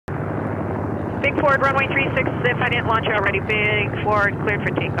Big Ford, runway 36, if I didn't launch already. Big Ford, cleared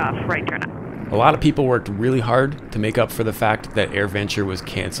for takeoff, right turn up. A lot of people worked really hard to make up for the fact that AirVenture was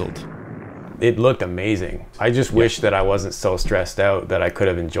canceled. It looked amazing. I just wish that I wasn't so stressed out that I could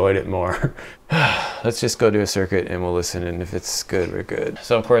have enjoyed it more. Let's just go do a circuit and we'll listen, and if it's good, we're good.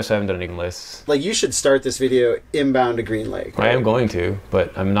 So of course I haven't done any lists. Like, you should start this video inbound to Green Lake. Right? I am going to,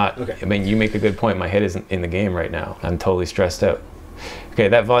 but I'm not. Okay. I mean, you make a good point. My head isn't in the game right now. I'm totally stressed out. Okay,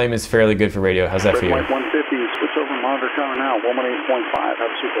 that volume is fairly good for radio. How's that for you? 150, switch over monitor counter now, 118.5. Have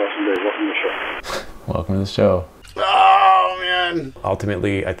a super awesome day. Welcome to the show. Welcome to the show. Oh, man.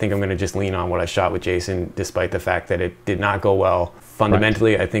 Ultimately, I think I'm going to just lean on what I shot with Jason, despite the fact that it did not go well.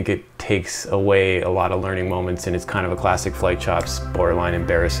 Fundamentally, right. I think it takes away a lot of learning moments, and it's kind of a classic Flight Chops, borderline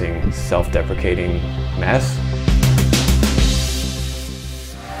embarrassing, self-deprecating mess.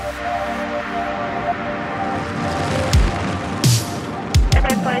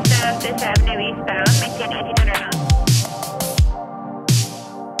 Fifth Avenue eastbound, maintain 1800 knots.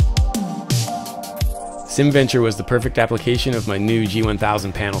 SimVenture was the perfect application of my new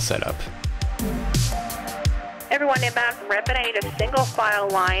G1000 panel setup. Everyone inbound from Rapid, I need a single file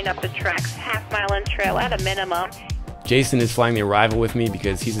line up the tracks, half-mile in trail at a minimum. Jason is flying the Arrival with me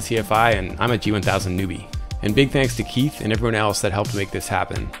because he's a CFI and I'm a G1000 newbie. And big thanks to Keith and everyone else that helped make this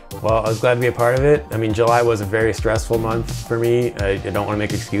happen. Well, I was glad to be a part of it. I mean, July was a very stressful month for me. I don't want to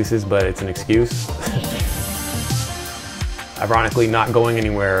make excuses, but it's an excuse. Ironically, not going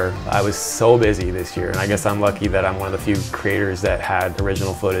anywhere, I was so busy this year, and I guess I'm lucky that I'm one of the few creators that had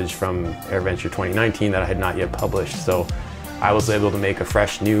original footage from AirVenture 2019 that I had not yet published. So I was able to make a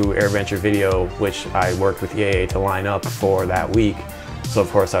fresh new AirVenture video, which I worked with EAA to line up for that week. So of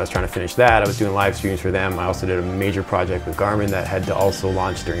course I was trying to finish that. I was doing live streams for them. I also did a major project with Garmin that had to also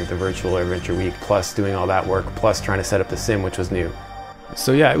launch during the virtual AirVenture week, plus doing all that work, plus trying to set up the sim, which was new.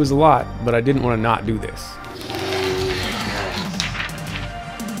 So yeah, it was a lot, but I didn't want to not do this.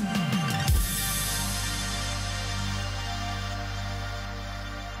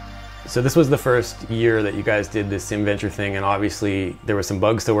 So this was the first year that you guys did this SimVenture thing, and obviously there were some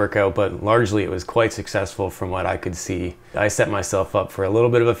bugs to work out, but largely it was quite successful from what I could see. I set myself up for a little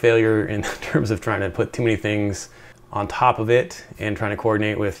bit of a failure in terms of trying to put too many things on top of it and trying to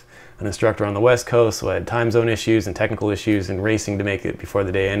coordinate with an instructor on the West Coast, so I had time zone issues and technical issues and racing to make it before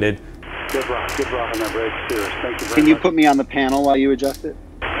the day ended. Good rock on that bridge. Cheers. Thank you very much. Can you put me on the panel while you adjust it?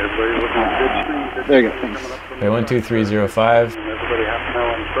 Everybody's looking at good screen. There you go, thanks. Okay, 12305. Everybody half an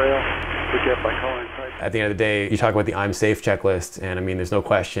hour on the trail. At the end of the day, you talk about the I'm safe checklist, and I mean, there's no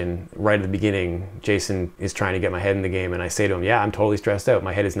question, right at the beginning, Jason is trying to get my head in the game, and I say to him, yeah, I'm totally stressed out.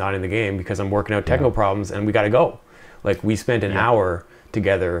 My head is not in the game because I'm working out technical problems and we gotta go. Like, we spent an hour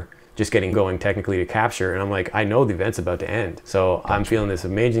together just getting going technically to capture, and I'm like, I know the event's about to end. So I'm feeling this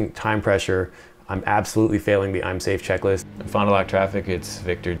amazing time pressure. I'm absolutely failing the I'm safe checklist. In Fond du Lac traffic, it's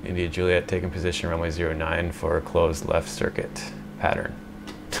Victor India Juliet taking position runway 09 for a closed left circuit pattern.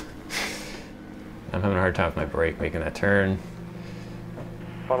 I'm having a hard time with my brake making that turn.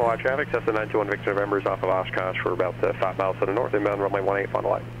 Fond du Lac traffic, Cessna 921 Victor November is off of Oshkosh for about 5 miles to the north, inbound runway 18 Fond du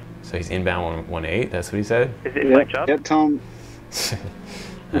Lac. So he's inbound 18, that's what he said? Is it my job? Yep, tell him.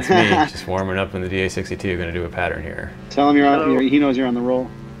 That's me, just warming up in the DA62, gonna do a pattern here. Tell him you're on, he knows you're on the roll.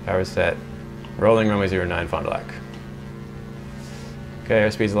 Power set, rolling runway 09 Fond du Lac. Okay,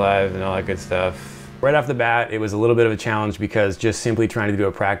 airspeed's live and all that good stuff. Right off the bat, it was a little bit of a challenge because just simply trying to do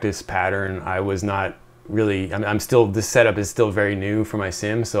a practice pattern, I was not really, I'm still, this setup is still very new for my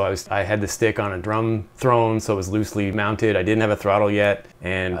sim, so I had the stick on a drum throne, so it was loosely mounted. I didn't have a throttle yet,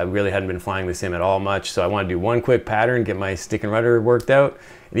 and I really hadn't been flying the sim at all much, so I wanted to do one quick pattern, get my stick and rudder worked out,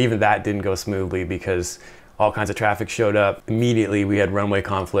 and even that didn't go smoothly because all kinds of traffic showed up. Immediately, we had runway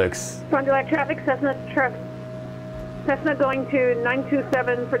conflicts. Fond du Lac traffic, Cessna going to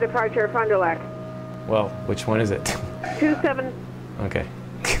 927 for departure, Fond du Lac. Well, which one is it? 27. Okay.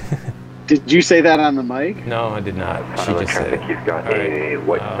 Did you say that on the mic? No, I did not. She just said it. He's got a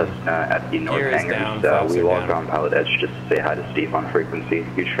white at the north hangars. We walked on PilotEdge just to say hi to Steve on frequency.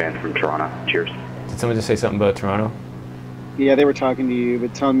 Huge fan from Toronto. Cheers. Did someone just say something about Toronto? Yeah, they were talking to you,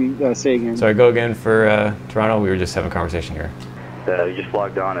 but tell me, say again. Sorry, go again for Toronto. We were just having a conversation here. You just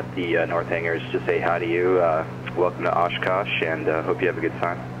logged on at the north hangars to say hi to you. Welcome to Oshkosh, and hope you have a good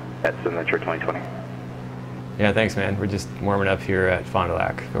time at SimVenture 2020. Yeah, thanks, man. We're just warming up here at Fond du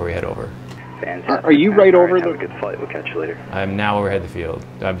Lac before we head over. Fantastic. Are you right over have the... a good flight. We'll catch you later. I'm now overhead the field.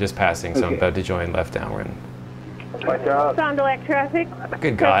 I'm just passing, so I'm about to join left downwind. Fond du Lac traffic.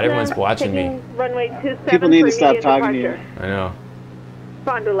 Good God, everyone's watching me. Runway 27. People need to stop talking to you. I know.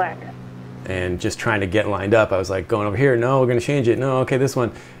 Fond du Lac. and just trying to get lined up. I was like going over here, no, we're gonna change it, no, okay, this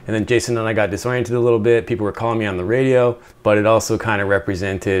one. And then Jason and I got disoriented a little bit. People were calling me on the radio, but it also kind of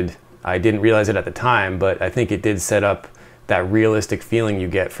represented, I didn't realize it at the time, but I think it did set up that realistic feeling you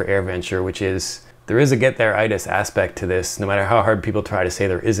get for AirVenture, which is there is a get-there-itis aspect to this, no matter how hard people try to say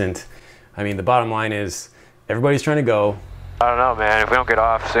there isn't. I mean, the bottom line is everybody's trying to go. I don't know, man. If we don't get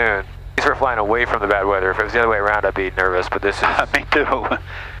off soon, we start flying away from the bad weather. If it was the other way around, I'd be nervous, but this is... Me too.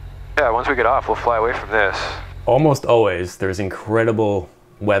 Yeah, once we get off, we'll fly away from this. Almost always, there's incredible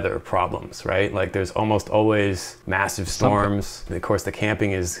weather problems, right? Like there's almost always massive storms. Of course, the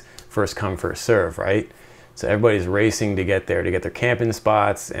camping is first come, first serve, right? So everybody's racing to get there, to get their camping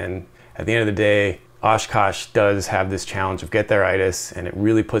spots. And at the end of the day, Oshkosh does have this challenge of get-there-itis, and it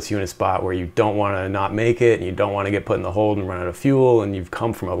really puts you in a spot where you don't want to not make it, and you don't want to get put in the hold and run out of fuel, and you've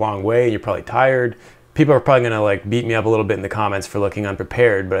come from a long way, and you're probably tired. People are probably going to like beat me up a little bit in the comments for looking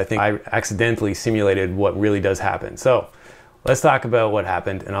unprepared, but I think I accidentally simulated what really does happen. So let's talk about what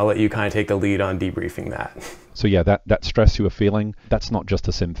happened, and I'll let you kind of take the lead on debriefing that. So yeah, that stress you were feeling, that's not just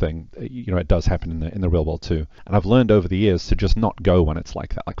a sim thing. You know, it does happen in the real world too. And I've learned over the years to just not go when it's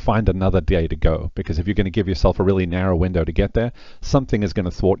like that. Like find another day to go, because if you're going to give yourself a really narrow window to get there, something is going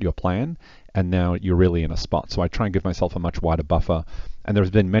to thwart your plan, and now you're really in a spot. So I try and give myself a much wider buffer. And there's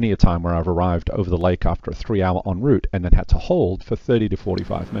been many a time where I've arrived over the lake after a 3-hour en route and then had to hold for 30 to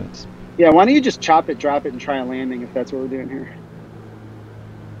 45 minutes. Yeah, why don't you just chop it, drop it, and try a landing if that's what we're doing here.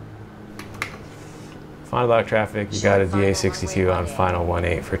 Final lock traffic, you got a DA62 on final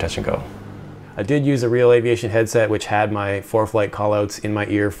 18 for touch and go. I did use a real aviation headset which had my ForeFlight callouts in my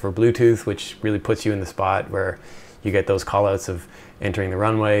ear for Bluetooth, which really puts you in the spot where you get those callouts of entering the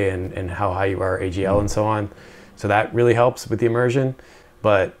runway and how high you are AGL and so on. So that really helps with the immersion,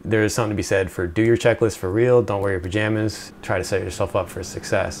 but there is something to be said for do your checklist for real, don't wear your pajamas, try to set yourself up for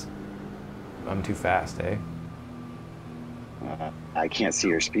success. I'm too fast, eh? I can't see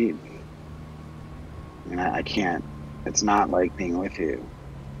your speed. And I can't. It's not like being with you.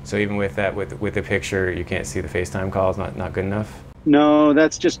 So even with that, with the picture, you can't see the FaceTime calls, not good enough? No,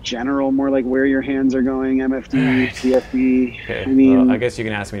 that's just general, more like where your hands are going, MFD, CFD. Okay, I mean, well, I guess you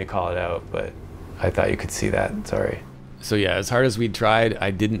can ask me to call it out, but I thought you could see that, sorry. So yeah, as hard as we tried,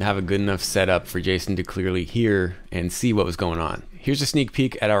 I didn't have a good enough setup for Jason to clearly hear and see what was going on. Here's a sneak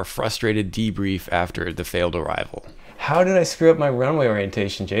peek at our frustrated debrief after the failed arrival. How did I screw up my runway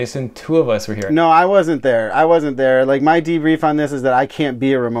orientation, Jason? 2 of us were here. No, I wasn't there. I wasn't there. Like, my debrief on this is that I can't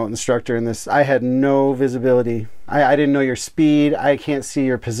be a remote instructor in this. I had no visibility. I didn't know your speed. I can't see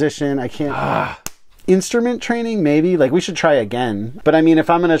your position. I can't... Instrument training, maybe. Like, we should try again. But I mean, if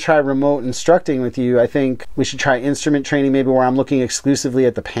I'm going to try remote instructing with you, I think we should try instrument training, maybe where I'm looking exclusively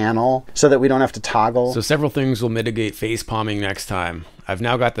at the panel so that we don't have to toggle. So several things will mitigate face palming next time. I've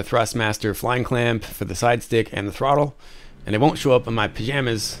now got the Thrustmaster flying clamp for the side stick and the throttle, and it won't show up in my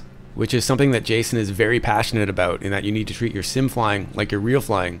pajamas, which is something that Jason is very passionate about, in that you need to treat your sim flying like your real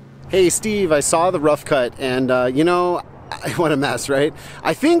flying. Hey Steve, I saw the rough cut, and you know, what a mess, right?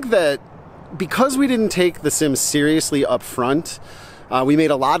 I think that because we didn't take the sim seriously up front, we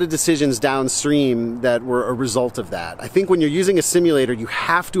made a lot of decisions downstream that were a result of that. I think when you're using a simulator, you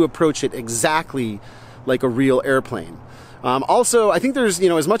have to approach it exactly like a real airplane. Also, I think there's, you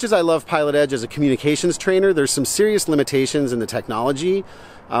know, as much as I love PilotEdge as a communications trainer, there's some serious limitations in the technology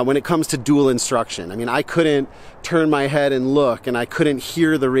when it comes to dual instruction. I mean, I couldn't turn my head and look, and I couldn't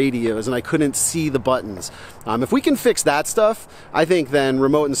hear the radios, and I couldn't see the buttons. If we can fix that stuff, I think then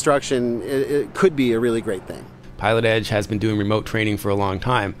remote instruction, it could be a really great thing. PilotEdge has been doing remote training for a long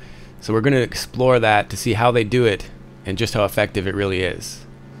time, so we're going to explore that to see how they do it and just how effective it really is.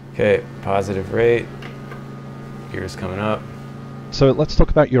 Okay, positive rate. Gears coming up. So let's talk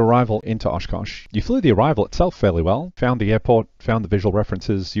about your arrival into Oshkosh. You flew the arrival itself fairly well, found the airport, found the visual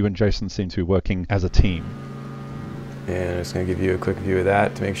references. You and Jason seem to be working as a team. And I'm just going to give you a quick view of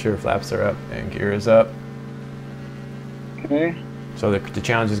that to make sure flaps are up and gear is up. Okay. So the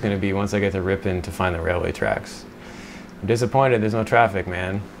challenge is going to be once I get to Ripon to find the railway tracks. I'm disappointed there's no traffic,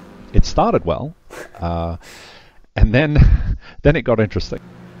 man. It started well, and then it got interesting.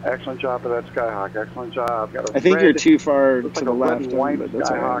 Excellent job of that Skyhawk. Excellent job. Got a I think red, you're too far looks to like the a red left. and white But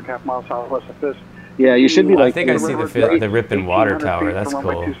that's all Skyhawk, right. half mile southwest of this. Yeah, you should be Well, like... I think I see the Ripon water tower. That's cool.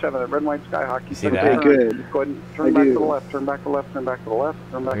 Runway 27, that red and white Skyhawk. You see that? Okay, good. Go ahead and turn back to the left, turn back to the left, turn back to the left,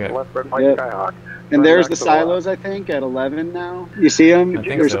 turn back to the left, red and white Skyhawk. And there's the silos, I think, at 11 now. You see them?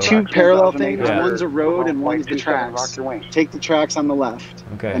 There's so. 2 parallel things. Yeah. One's a road and one's the tracks. Take the tracks on the left.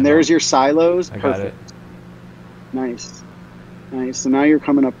 Okay. And there's your silos. I got it. Nice. Nice. So now you're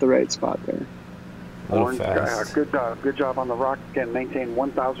coming up the right spot there. A little Orange fast. Skyhawk. Good job on the rock. Again, maintain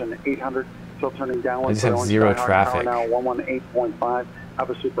 1,800 still turning downwind. I just have zero traffic. Now 118.5. Have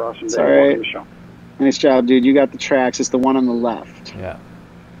a super awesome day. All right. Welcome to the show. Nice job, dude. You got the tracks. It's the one on the left. Yeah.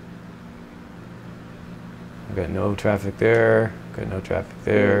 I've got no traffic there. Got no traffic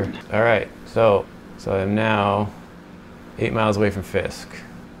there. All right. So I'm now 8 miles away from Fisk.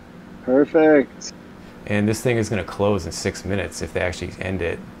 Perfect. And this thing is going to close in 6 minutes if they actually end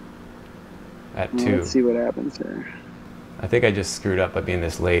it at 2. Let's see what happens here. I think I just screwed up by being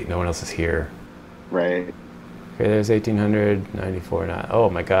this late. No one else is here. Right. Okay, there's 1800, 94 knots. Oh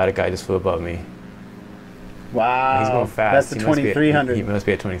my God, a guy just flew above me. Wow. He's going fast. That's the 2300. He must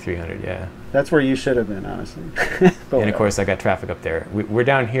be at 2300, yeah. That's where you should have been, honestly. And of course, I got traffic up there. We're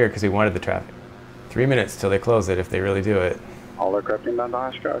down here because we wanted the traffic. 3 minutes till they close it if they really do it. All aircraft inbound to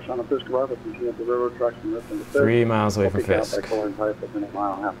Oshkosh on a Fisk arrival. Continue up the railroad tracks from this and 3 miles away from Fisk. Half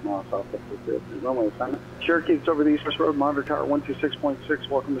mile south of the runway assignment. Cherokee, it's over the East West Road, monitor tower 126.6.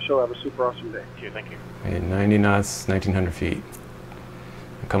 Welcome to the show. Have a super awesome day. Thank you. And 90 knots, 1900 feet.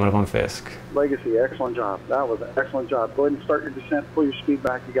 I'm coming up on Fisk. Legacy, excellent job. That was an excellent job. Go ahead and start your descent. Pull your speed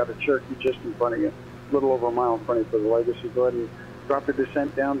back. You got a Cherokee just in front of you. A little over a mile in front of you for the Legacy. Go ahead and drop the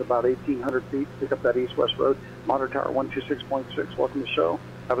descent down to about 1,800 feet. Pick up that East-West Road. Monitor tower 126.6. Welcome to the show.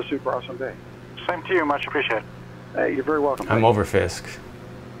 Have a super awesome day. Same to you. Much appreciated. Hey, you're very welcome. I'm over Fisk.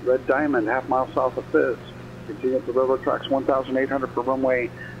 Red Diamond, half mile south of Fisk. Continue up the railroad tracks 1,800 for runway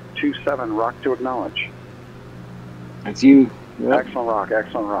 27. Rock to acknowledge. That's you. Yep. Excellent rock,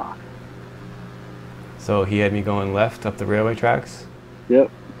 excellent rock. So he had me going left up the railway tracks?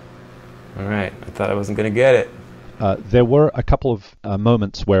 Yep. All right. I thought I wasn't going to get it. There were a couple of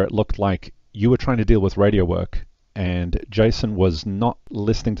moments where it looked like you were trying to deal with radio work and Jason was not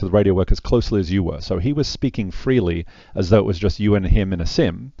listening to the radio work as closely as you were. So he was speaking freely as though it was just you and him in a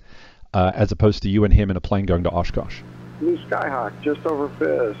sim, as opposed to you and him in a plane going to Oshkosh. Blue Skyhawk, just over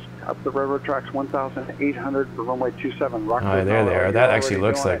Fisk, up the railroad tracks 1,800 for runway 27. Rock Oh, there they are. That actually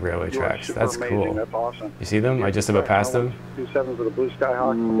looks like railway tracks. That's cool. That's awesome. You see them? I just about passed them. 27 for the Blue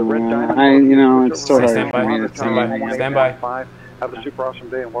Skyhawk. The Red Diamond. It's so hard. Stand by. Stand by. Stand by. Have a super awesome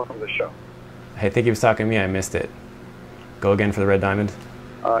day and welcome to the show. I think he was talking to me. I missed it. Go again for the Red Diamond.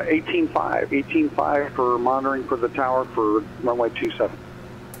 18.5 for monitoring for the tower for runway 27.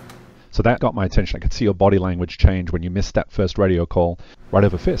 So that got my attention. I could see your body language change when you missed that first radio call right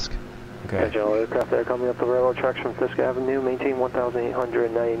over Fisk. Okay. General aircraft that are coming up the railroad tracks from Fisk Avenue. Maintain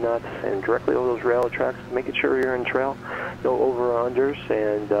 1,890 knots and directly over those railroad tracks. Making sure you're in trail. No over or unders,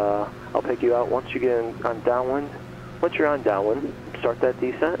 and I'll pick you out once you get on downwind. Once you're on downwind, start that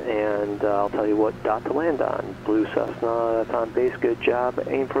descent, and I'll tell you what dot to land on. Blue Cessna, that's on base. Good job.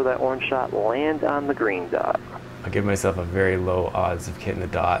 Aim for that orange dot. Land on the green dot. I give myself a very low odds of hitting the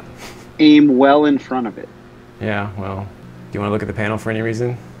dot. Aim well in front of it. Yeah, well, do you want to look at the panel for any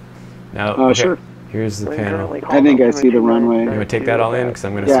reason? Now, okay, sure. Here's the panel. I think I see the runway. You want to take that all in? Because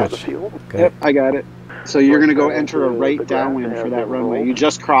I'm going to switch. Okay. Yep, I got it. So you're going to go enter a right downwind for that runway. You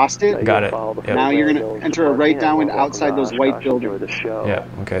just crossed it. Got it. Yep. Now you're going to enter a right downwind outside those white buildings. Yeah,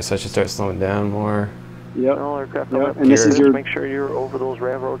 okay, so I should start slowing down more. Yep. All aircraft And this is your... Make sure you're over those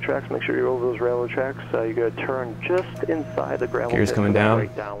railroad tracks. Make sure you're over those railroad tracks. You got to turn just inside the gravel. Gears coming down.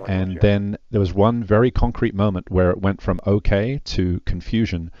 And then there was one very concrete moment where it went from okay to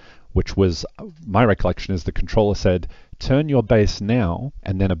confusion, which was, my recollection is the controller said, turn your base now,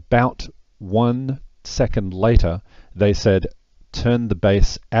 and then about 1 second later, they said, turn the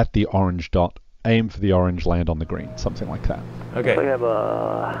base at the orange dot, aim for the orange, land on the green, something like that. Okay. We have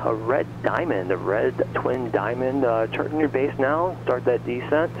a red diamond, a red twin diamond. Turn your base now, start that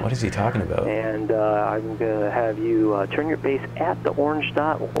descent. What is he talking about? And I'm going to have you turn your base at the orange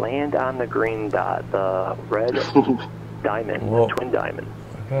dot, land on the green dot, the red diamond, the twin diamond.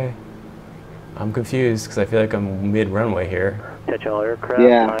 Okay. I'm confused because I feel like I'm mid-runway here. Catch all aircraft.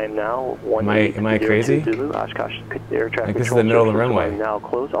 Yeah. Time now. Am I crazy? Oshkosh air traffic like this is the middle of the runway. Now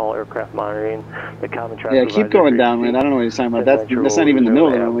close all aircraft monitoring. The common traffic. Yeah, keep going downwind. I don't know what you're talking about. That's not even the middle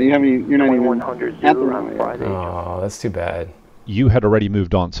of the runway. You're not even at the runway. Oh, that's too bad. You had already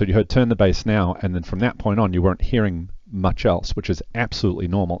moved on, so you heard turn the base now, and then from that point on, you weren't hearing much else, which is absolutely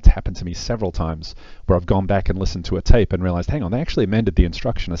normal. It's happened to me several times where I've gone back and listened to a tape and realized, hang on, they actually amended the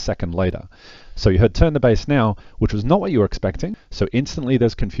instruction a second later. So you heard turn the base now, which was not what you were expecting. So instantly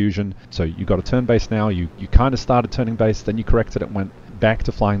there's confusion. So you got to turn base now. You kind of started turning base, then you corrected it, went back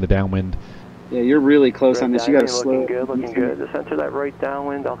to flying the downwind. Yeah, you're really close on this. You got to slow. Looking good. Descent to that right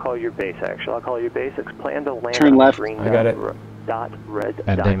downwind. I'll call your base. Actually, I'll call your base. Plan to land. Turn left. Green I got it. Dot red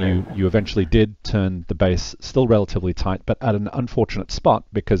and diamond. Then you eventually did turn the base, still relatively tight, but at an unfortunate spot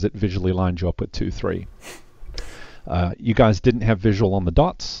because it visually lined you up with 2-3. You guys didn't have visual on the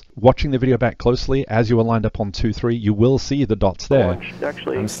dots. Watching the video back closely, as you were lined up on 2-3, you will see the dots there.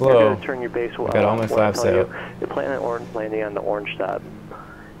 Actually, I'm slow. You're going to turn your base. I got all my flaps out. You're landing on the orange dot.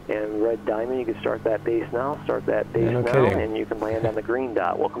 And red diamond, you can start that base now. Start that base now, kidding. and you can land on the green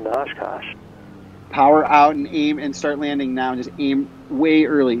dot. Welcome to Oshkosh. Power out and aim and start landing now. And just aim way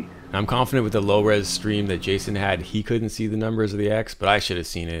early. I'm confident with the low-res stream that Jason had, he couldn't see the numbers of the X, but I should have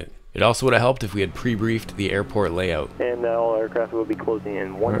seen it. It also would have helped if we had pre-briefed the airport layout. And all aircraft will be closing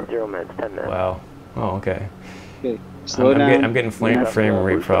in 10 minutes, 10 minutes. Wow. Oh, okay. Okay, slow down. I'm getting frame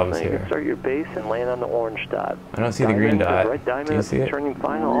rate problems here. Start your base and land on the orange dot. I don't see the green dot. Red diamond, Do you see it? turning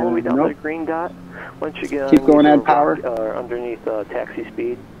final all the way down to the green dot. Once you get Keep going, add power. Underneath taxi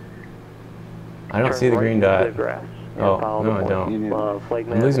speed. I don't see the green dot. Oh, no, I don't.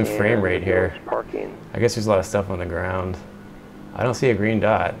 I'm losing frame rate here. Parking. I guess there's a lot of stuff on the ground. I don't see a green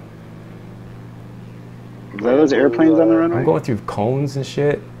dot. Is that those airplanes on the runway? I'm going through cones and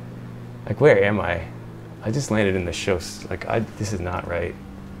shit. Like, where am I? I just landed in the show. Like, this is not right.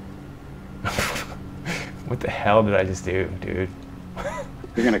 What the hell did I just do, dude?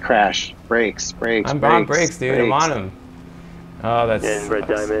 You're gonna crash. Brakes. I'm on brakes, dude. I'm on them. Oh, that's. And red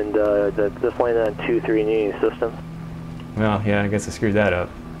diamond. Just landed on 2-3 needing system. Well, yeah, I guess I screwed that up.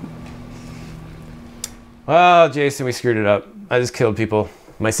 Well, Jason, we screwed it up. I just killed people.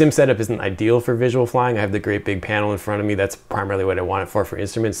 My sim setup isn't ideal for visual flying. I have the great big panel in front of me. That's primarily what I want it for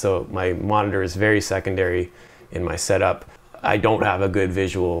instruments. So my monitor is very secondary in my setup. I don't have a good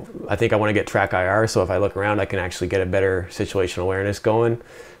visual. I think I want to get track IR, so if I look around, I can actually get a better situational awareness going.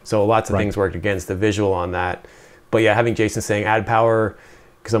 So lots of things worked against the visual on that. But yeah, having Jason saying add power,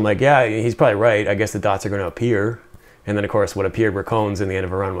 because I'm like, yeah, he's probably right. I guess the dots are going to appear. And then, of course, what appeared were cones in the end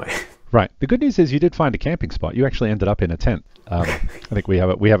of a runway. Right. The good news is you did find a camping spot. You actually ended up in a tent. I think we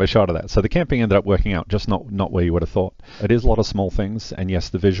have a shot of that. So the camping ended up working out, just not where you would have thought. It is a lot of small things, and yes,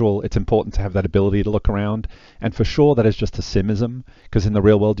 the visual, it's important to have that ability to look around. And for sure, that is just a simism, because in the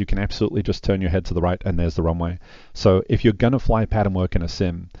real world, you can absolutely just turn your head to the right, and there's the runway. So if you're going to fly pattern work in a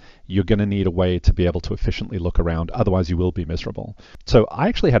sim, you're going to need a way to be able to efficiently look around. Otherwise, you will be miserable. So I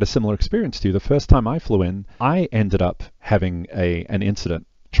actually had a similar experience to you. The first time I flew in, I ended up having an incident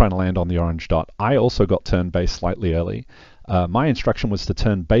trying to land on the orange dot. I also got turned base slightly early. My instruction was to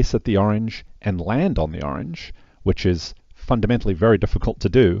turn base at the orange and land on the orange, which is fundamentally very difficult to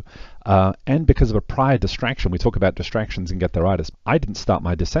do. And because of a prior distraction, we talk about distractions and Get-there-itis, I didn't start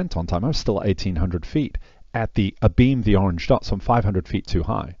my descent on time. I was still 1,800 feet at abeam the orange dot, so I'm 500 feet too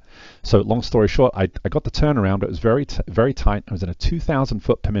high. So long story short, I got the turnaround. It was very tight. I was in a 2,000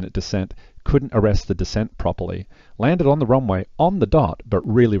 foot per minute descent, couldn't arrest the descent properly, landed on the runway on the dot, but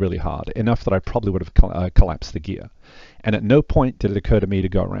really, really hard, enough that I probably would have collapsed the gear. And at no point did it occur to me to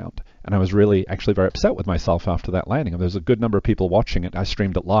go around. And I was really actually very upset with myself after that landing. And there's a good number of people watching it. I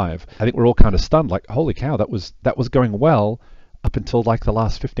streamed it live. I think we're all kind of stunned, like, holy cow, that was going well up until like the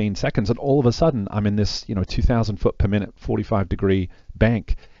last 15 seconds. And all of a sudden, I'm in this 2,000 foot per minute, 45-degree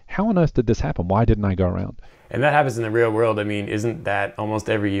bank. How on earth did this happen? Why didn't I go around? And that happens in the real world. I mean, isn't that almost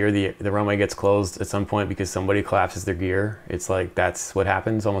every year the runway gets closed at some point because somebody collapses their gear? It's like that's what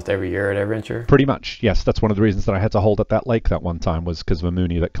happens almost every year at AirVenture? Pretty much, yes. That's one of the reasons that I had to hold at that lake that one time, was because of a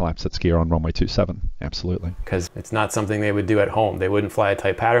Mooney that collapsed its gear on runway 27. Absolutely. Because it's not something they would do at home. They wouldn't fly a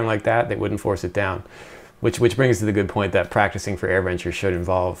tight pattern like that. They wouldn't force it down. Which brings to the good point that practicing for AirVenture should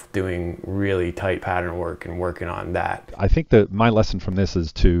involve doing really tight pattern work and working on that. I think that my lesson from this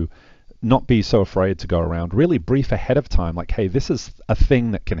is to not be so afraid to go around. Really brief ahead of time, like, hey, this is a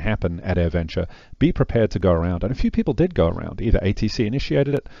thing that can happen at AirVenture. Be prepared to go around. And a few people did go around. Either ATC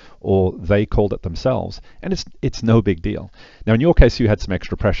initiated it or they called it themselves. And it's no big deal. Now, in your case, you had some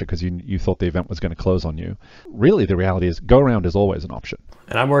extra pressure because you thought the event was going to close on you. Really, the reality is go around is always an option.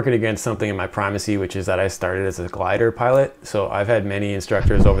 And I'm working against something in my primacy, which is that I started as a glider pilot. So I've had many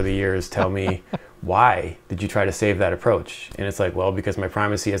instructors over the years tell me, why did you try to save that approach? And it's like, well, because my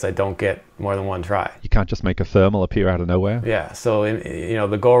primacy is I don't get more than one try. You can't just make a thermal appear out of nowhere. Yeah, so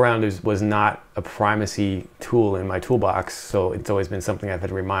the go around was not a primacy tool in my toolbox. So it's always been something I've had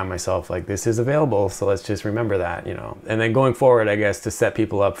to remind myself, like, this is available, so let's just remember that, And then going forward, I guess, to set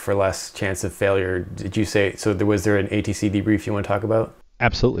people up for less chance of failure, did you say, so was there an ATC debrief you want to talk about?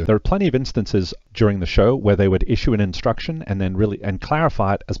 Absolutely. There are plenty of instances during the show where they would issue an instruction and then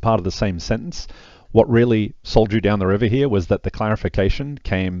clarify it as part of the same sentence. What really sold you down the river here was that the clarification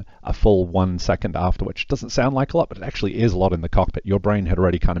came a full 1 second after, which doesn't sound like a lot, but it actually is a lot in the cockpit. Your brain had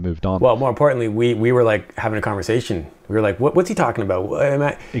already kind of moved on. Well, more importantly, we were like having a conversation. We were like, what's he talking about? What am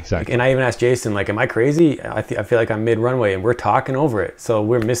I? Exactly. And I even asked Jason, like, am I crazy? I feel like I'm mid-runway, and we're talking over it. So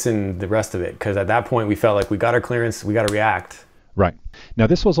we're missing the rest of it, because at that point we felt like we got our clearance, we got to react. Right. Now,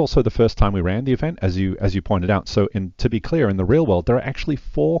 this was also the first time we ran the event, as you pointed out. So to be clear, in the real world, there are actually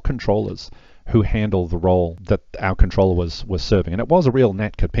 4 controllers who handle the role that our controller was serving. And it was a real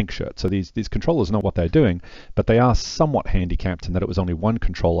Natka pink shirt. So these controllers know what they're doing, but they are somewhat handicapped in that it was only 1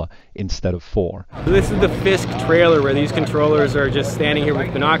 controller instead of 4. So this is the Fisk trailer, where these controllers are just standing here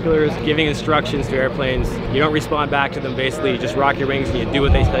with binoculars, giving instructions to airplanes. You don't respond back to them, basically. You just rock your wings and you do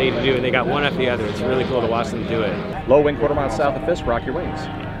what they tell you to do, and they got one after the other. It's really cool to watch them do it. Low wing quarter mile south of Fisk, rock your wings.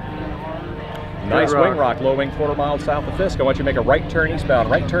 Nice wing rock, low wing quarter mile south of Fisk. I want you to make a right turn eastbound.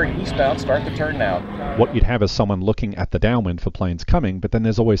 Right turn eastbound, start the turn now. What you'd have is someone looking at the downwind for planes coming, but then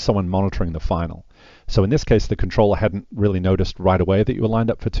there's always someone monitoring the final. So in this case, the controller hadn't really noticed right away that you were lined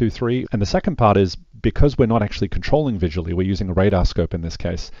up for 2-3. And the second part is, because we're not actually controlling visually, we're using a radar scope in this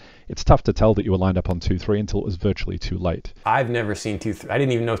case, it's tough to tell that you were lined up on 2-3 until it was virtually too late. I've never seen 2-3. I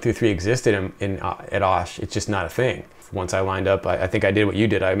didn't even know 2-3 existed at Osh. It's just not a thing. Once I lined up, I think I did what you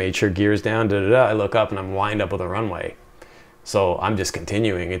did. I made sure gears down, I look up and I'm lined up with a runway. So I'm just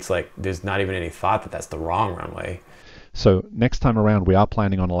continuing. It's like there's not even any thought that that's the wrong runway. So next time around, we are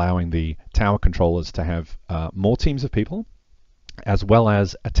planning on allowing the tower controllers to have more teams of people, as well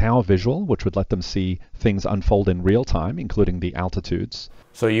as a tower visual, which would let them see things unfold in real time, including the altitudes.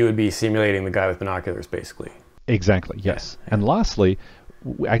 So you would be simulating the guy with binoculars, basically. Exactly, yes. Yeah. And lastly,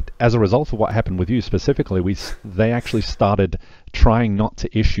 as a result of what happened with you specifically, they actually started trying not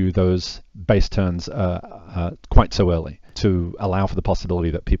to issue those base turns quite so early, to allow for the possibility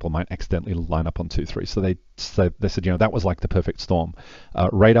that people might accidentally line up on 2-3. So they said, you know, that was like the perfect storm.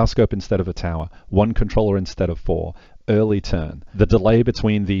 Radar scope instead of a tower, 1 controller instead of 4, early turn. The delay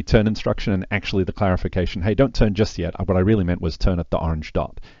between the turn instruction and actually the clarification, hey, don't turn just yet. What I really meant was turn at the orange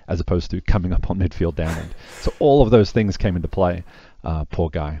dot, as opposed to coming up on midfield downwind. So all of those things came into play. Poor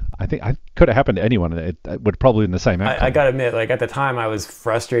guy. I think I could have happened to anyone. It would probably been the same outcome. I gotta admit, like at the time, I was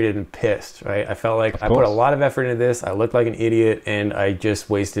frustrated and pissed. Right? I felt like I put a lot of effort into this. I looked like an idiot, and I just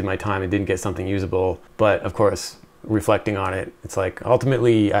wasted my time and didn't get something usable. But of course, reflecting on it, it's like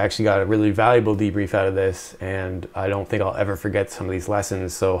ultimately, I actually got a really valuable debrief out of this, and I don't think I'll ever forget some of these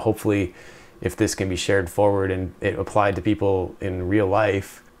lessons. So hopefully, if this can be shared forward and it applied to people in real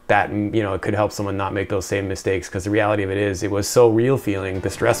life, that, you know, it could help someone not make those same mistakes, because the reality of it is, it was so real feeling, the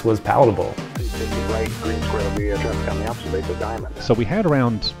stress was palatable. So we had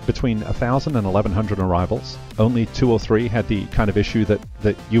around between 1,000 and 1,100 arrivals. Only 2 or 3 had the kind of issue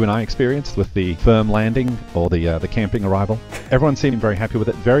that you and I experienced with the firm landing or the camping arrival. Everyone seemed very happy with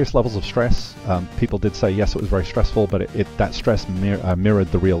it. Various levels of stress. People did say, yes, it was very stressful, but that stress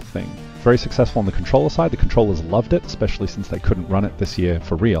mirrored the real thing. Very successful on the controller side. The controllers loved it, especially since they couldn't run it this year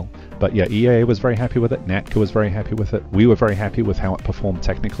for real. But yeah, EAA was very happy with it. Natka was very happy with it. We were very happy with how it performed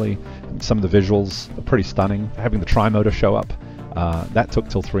technically. Some of the visuals are pretty stunning. Having the tri-motor show up, that took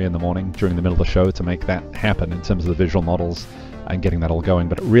till 3 in the morning during the middle of the show to make that happen in terms of the visual models and getting that all going.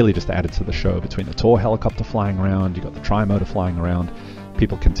 But it really just added to the show between the tour helicopter flying around, you got the tri-motor flying around,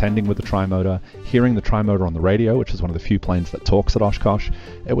 people contending with the tri-motor, hearing the tri-motor on the radio, which is one of the few planes that talks at Oshkosh.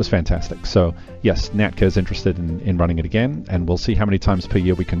 It was fantastic. So yes, Natka is interested in running it again, and we'll see how many times per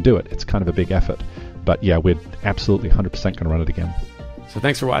year we can do it. It's kind of a big effort. But yeah, we're absolutely 100% going to run it again. So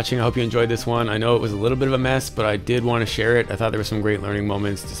thanks for watching. I hope you enjoyed this one. I know it was a little bit of a mess, but I did want to share it. I thought there were some great learning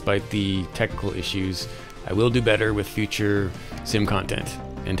moments despite the technical issues. I will do better with future sim content.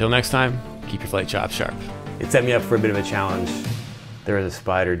 Until next time, keep your flight chops sharp. It set me up for a bit of a challenge. There was a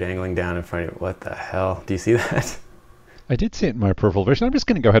spider dangling down in front of it. What the hell? Do you see that? I did see it in my peripheral vision. I'm just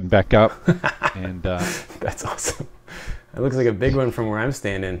going to go ahead and back up. And that's awesome. It looks like a big one from where I'm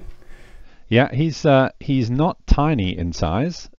standing. Yeah, he's not tiny in size.